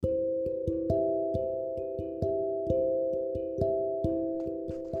Hi,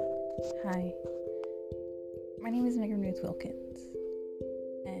 my name is Megan Ruth Wilkins,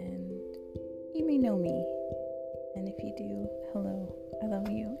 and you may know me, and if you do, hello, I love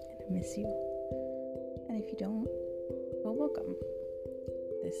you, and I miss you, and if you don't, well, welcome.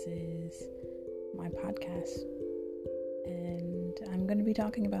 This is my podcast, and I'm going to be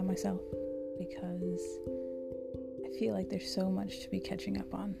talking about myself, because I feel like there's so much to be catching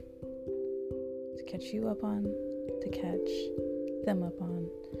up on, to catch you up on, to catch them up on,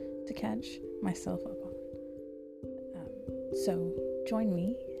 to catch myself up on. So join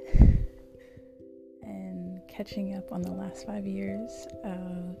me in catching up on the last 5 years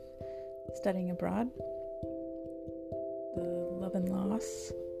of studying abroad, the love and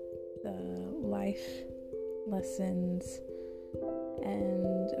loss, the life lessons,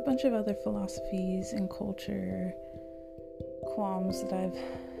 and a bunch of other philosophies and culture qualms that I've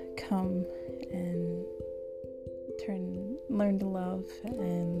come and learn to love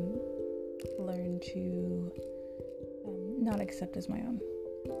and learn to not accept as my own.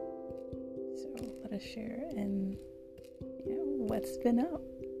 So let us share and what's been up.